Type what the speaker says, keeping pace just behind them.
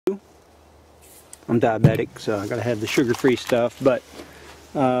I'm diabetic, so I gotta have the sugar-free stuff. But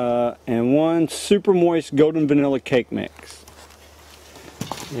and 1 super moist golden vanilla cake mix.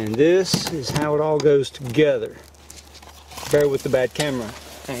 And this is how it all goes together. Bear with the bad camera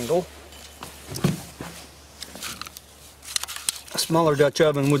angle. A smaller Dutch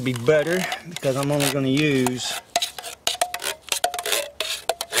oven would be better because I'm only going to use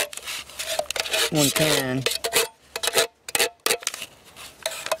 1 can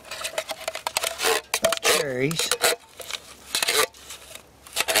of cherries.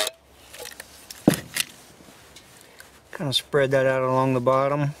 Kind of spread that out along the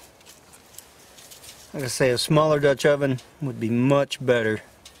bottom. Like I say, a smaller Dutch oven would be much better.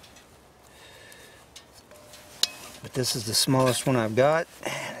 But this is the smallest one I've got,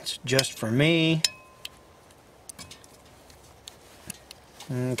 and it's just for me.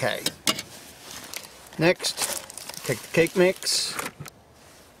 Okay. Next, take the cake mix,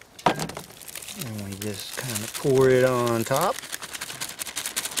 and we just kind of pour it on top.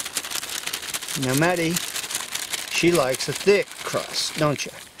 Now, Maddie, she likes a thick crust, don't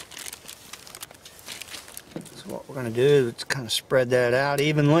you? So what we're going to do is kind of spread that out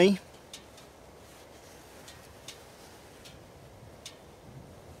evenly.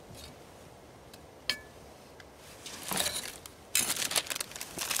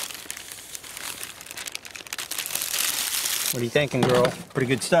 What are you thinking, girl? Pretty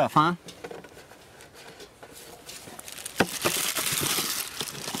good stuff, huh?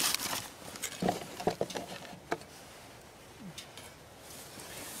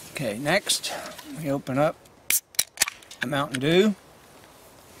 Okay, next we open up a Mountain Dew.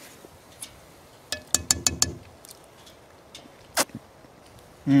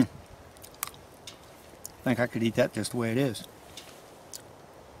 I think I could eat that just the way it is.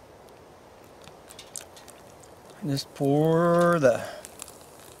 Just pour the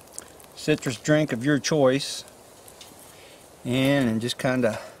citrus drink of your choice in and just kind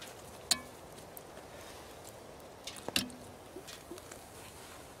of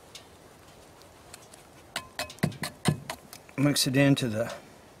mix it into the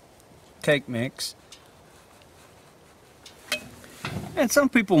cake mix. And some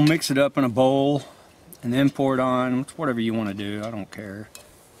people mix it up in a bowl and then pour it on. It's whatever you want to do. I don't care.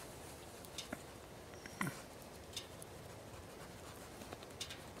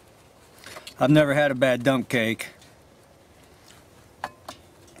 I've never had a bad dump cake.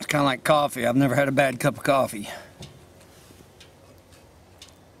 It's kind of like coffee. I've never had a bad cup of coffee.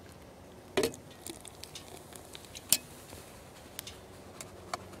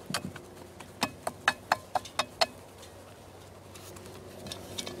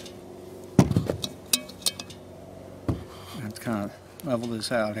 Let's kind of level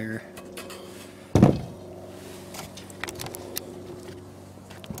this out here.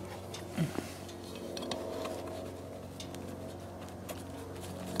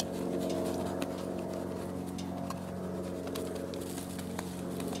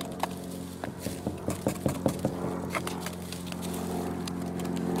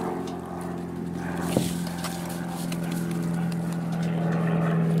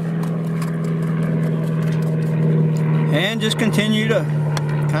 And just continue to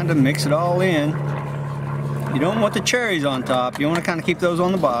kind of mix it all in. You don't want the cherries on top. You want to kind of keep those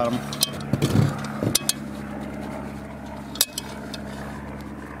on the bottom.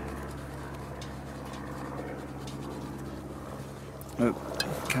 Oh,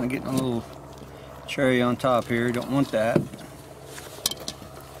 kind of getting a little cherry on top here. Don't want that.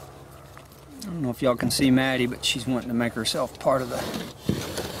 I don't know if y'all can see Maddie, but she's wanting to make herself part of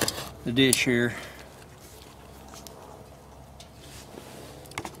the dish here.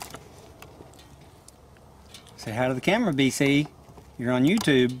 Say hi to the camera, BC. You're on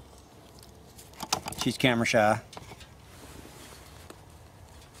YouTube. She's camera shy.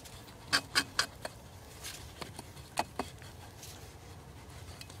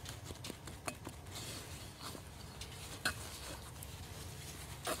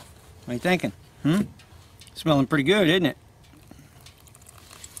 What are you thinking? Smelling pretty good, isn't it?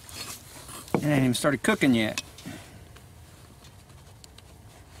 It ain't even started cooking yet.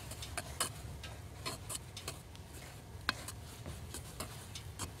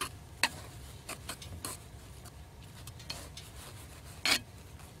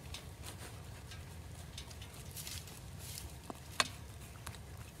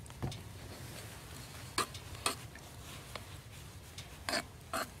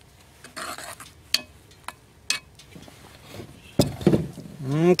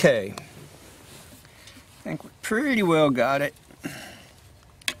 Okay, I think we pretty well got it.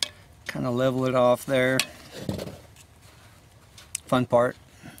 Kind of level it off there. Fun part,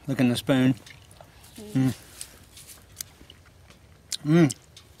 look in the spoon.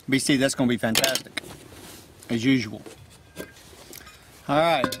 BC, that's going to be fantastic, as usual.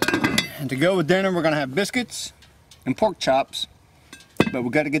 Alright, and to go with dinner we're going to have biscuits and pork chops, but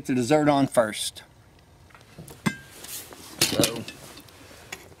we've got to get the dessert on first. So,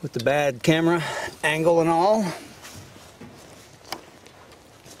 with the bad camera angle and all,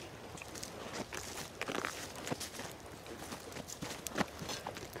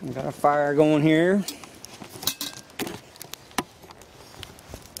 we got a fire going here.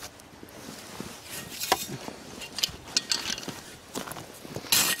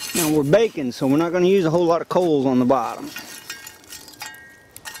 Now we're baking, so we're not going to use a whole lot of coals on the bottom.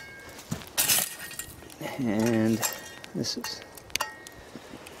 And this is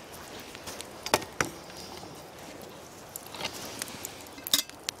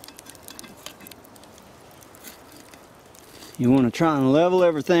you want to try and level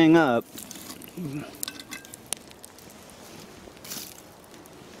everything up.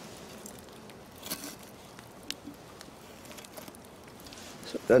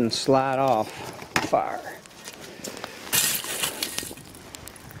 So it doesn't slide off fire.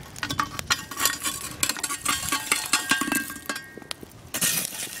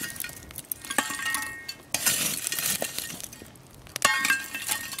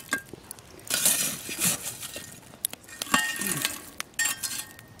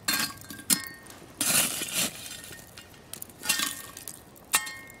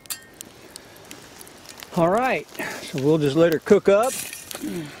 All right, so we'll just let her cook up.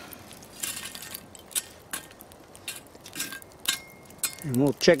 And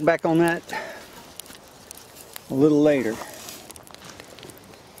we'll check back on that a little later.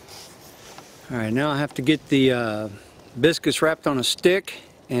 All right, now I have to get the biscuits wrapped on a stick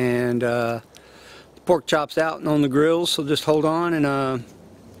and pork chops out and on the grill, so just hold on and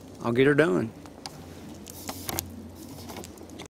I'll get her done.